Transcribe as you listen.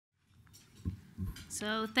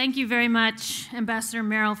So thank you very much, Ambassador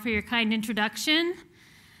Merrill, for your kind introduction.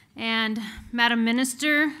 And Madam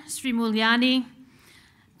Minister Sri Mulyani,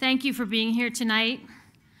 thank you for being here tonight.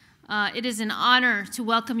 It is an honor to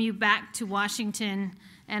welcome you back to Washington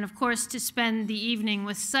and, of course, to spend the evening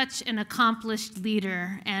with such an accomplished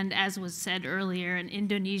leader and, as was said earlier, an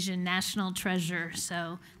Indonesian national treasure.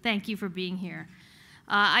 So thank you for being here.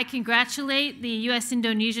 I congratulate the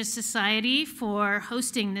US-Indonesia Society for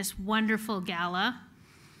hosting this wonderful gala.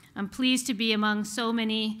 I'm pleased to be among so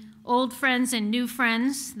many old friends and new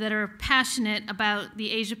friends that are passionate about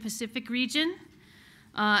the Asia-Pacific region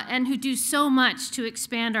and who do so much to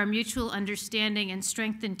expand our mutual understanding and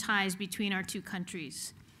strengthen ties between our two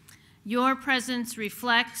countries. Your presence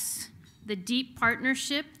reflects the deep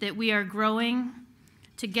partnership that we are growing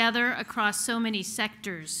together across so many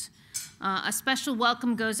sectors. A special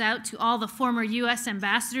welcome goes out to all the former U.S.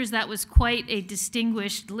 ambassadors. That was quite a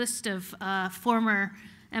distinguished list of former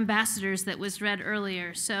ambassadors that was read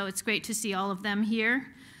earlier. So it's great to see all of them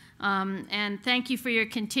here. And thank you for your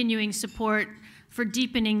continuing support for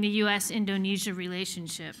deepening the U.S.-Indonesia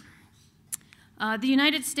relationship. The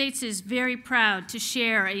United States is very proud to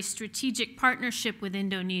share a strategic partnership with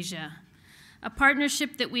Indonesia, a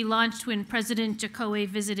partnership that we launched when President Jokowi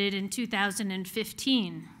visited in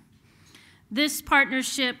 2015. This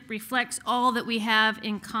partnership reflects all that we have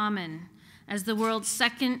in common as the world's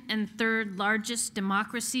second and third largest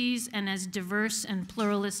democracies and as diverse and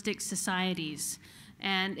pluralistic societies.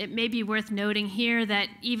 And it may be worth noting here that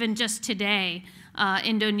even just today,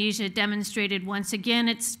 Indonesia demonstrated once again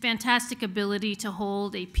its fantastic ability to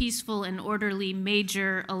hold a peaceful and orderly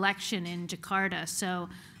major election in Jakarta. So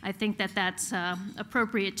I think that that's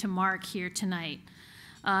appropriate to mark here tonight.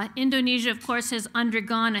 Indonesia, of course, has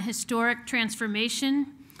undergone a historic transformation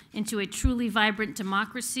into a truly vibrant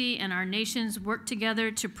democracy, and our nations work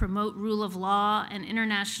together to promote rule of law and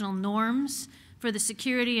international norms for the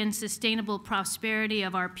security and sustainable prosperity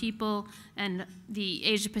of our people and the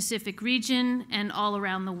Asia-Pacific region and all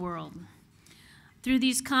around the world. Through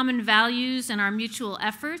these common values and our mutual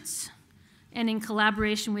efforts, and in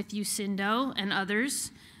collaboration with USINDO and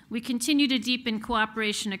others, we continue to deepen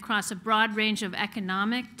cooperation across a broad range of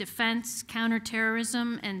economic, defense,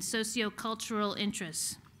 counterterrorism, and socio-cultural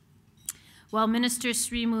interests. While Minister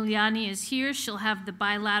Sri Mulyani is here, she'll have the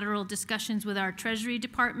bilateral discussions with our Treasury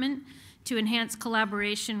Department to enhance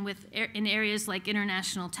collaboration in areas like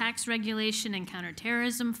international tax regulation and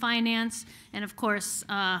counterterrorism finance, and of course,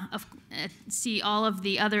 see all of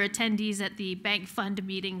the other attendees at the Bank Fund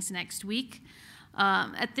meetings next week.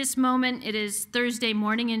 At this moment, it is Thursday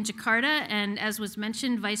morning in Jakarta, and as was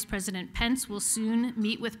mentioned, Vice President Pence will soon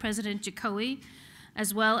meet with President Jokowi,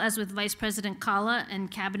 as well as with Vice President Gala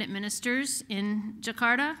and cabinet ministers in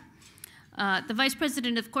Jakarta. The Vice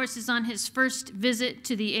President, of course, is on his first visit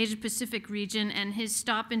to the Asia-Pacific region, and his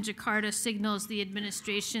stop in Jakarta signals the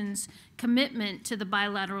administration's commitment to the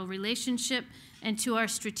bilateral relationship and to our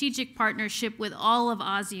strategic partnership with all of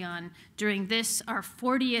ASEAN during this, our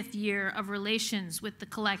 40th year of relations with the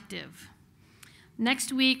collective.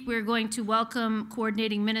 Next week, we're going to welcome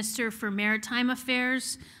Coordinating Minister for Maritime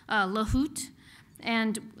Affairs, Luhut,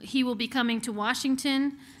 and he will be coming to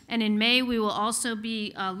Washington. And in May, we will also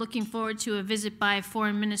be looking forward to a visit by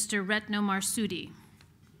Foreign Minister Retno Marsudi.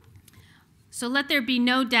 So let there be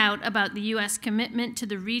no doubt about the U.S. commitment to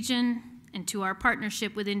the region and to our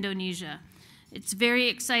partnership with Indonesia. It's very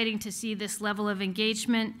exciting to see this level of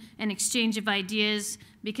engagement and exchange of ideas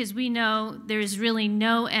because we know there is really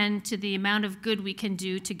no end to the amount of good we can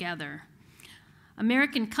do together.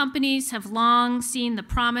 American companies have long seen the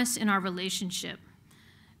promise in our relationship.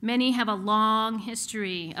 Many have a long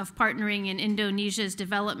history of partnering in Indonesia's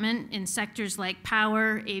development in sectors like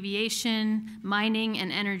power, aviation, mining, and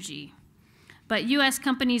energy. But U.S.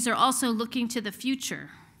 companies are also looking to the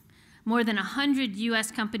future. More than 100 U.S.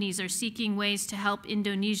 companies are seeking ways to help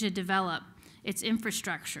Indonesia develop its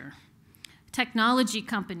infrastructure. Technology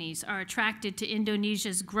companies are attracted to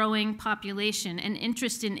Indonesia's growing population and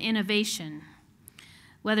interest in innovation.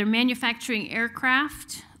 Whether manufacturing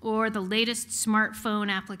aircraft or the latest smartphone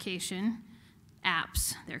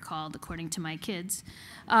apps, they're called according to my kids,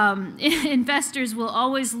 investors will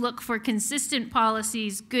always look for consistent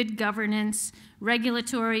policies, good governance,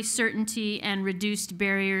 regulatory certainty, and reduced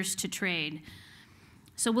barriers to trade.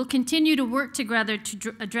 So we'll continue to work together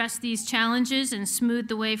to address these challenges and smooth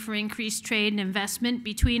the way for increased trade and investment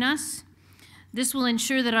between us. This will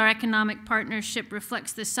ensure that our economic partnership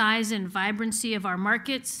reflects the size and vibrancy of our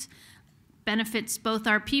markets, benefits both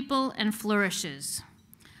our people, and flourishes.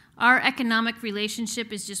 Our economic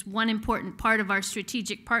relationship is just one important part of our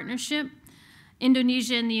strategic partnership,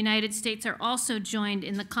 Indonesia and the United States are also joined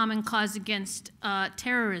in the common cause against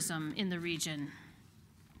terrorism in the region.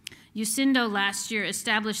 USINDO last year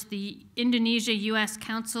established the Indonesia-U.S.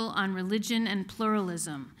 Council on Religion and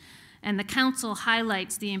Pluralism, and the council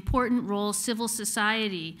highlights the important role civil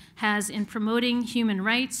society has in promoting human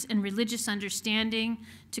rights and religious understanding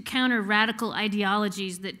to counter radical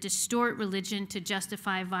ideologies that distort religion to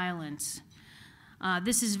justify violence.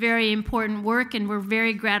 This is very important work, and we're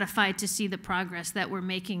very gratified to see the progress that we're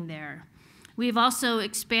making there. We've also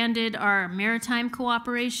expanded our maritime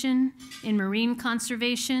cooperation in marine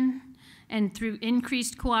conservation and through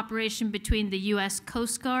increased cooperation between the U.S.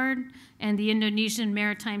 Coast Guard and the Indonesian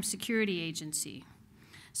Maritime Security Agency.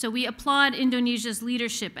 So we applaud Indonesia's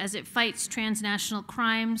leadership as it fights transnational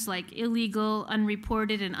crimes like illegal,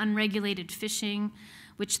 unreported, and unregulated fishing,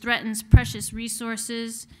 which threatens precious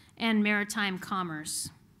resources and maritime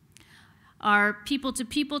commerce. Our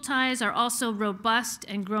people-to-people ties are also robust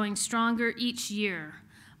and growing stronger each year.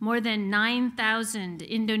 More than 9,000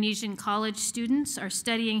 Indonesian college students are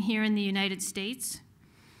studying here in the United States,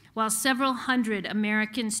 while several hundred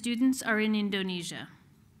American students are in Indonesia.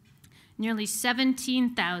 Nearly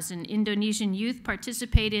 17,000 Indonesian youth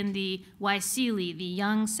participate in the YSILI, the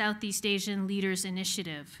Young Southeast Asian Leaders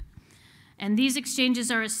Initiative. And these exchanges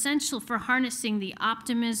are essential for harnessing the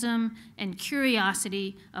optimism and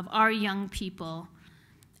curiosity of our young people,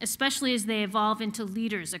 especially as they evolve into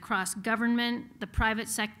leaders across government, the private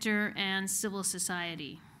sector, and civil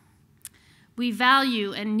society. We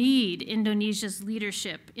value and need Indonesia's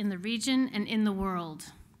leadership in the region and in the world.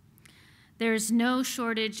 There is no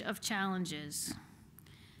shortage of challenges.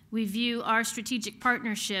 We view our strategic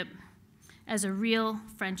partnership as a real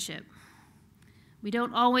friendship. We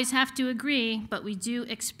don't always have to agree, but we do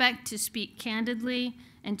expect to speak candidly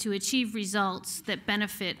and to achieve results that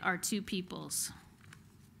benefit our two peoples.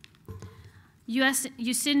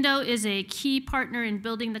 USINDO is a key partner in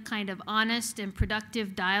building the kind of honest and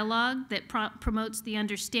productive dialogue that promotes the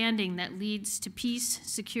understanding that leads to peace,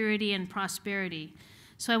 security, and prosperity.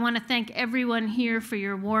 So I want to thank everyone here for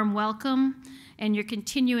your warm welcome and your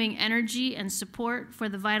continuing energy and support for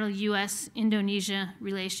the vital U.S.-Indonesia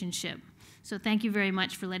relationship. So thank you very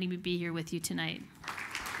much for letting me be here with you tonight.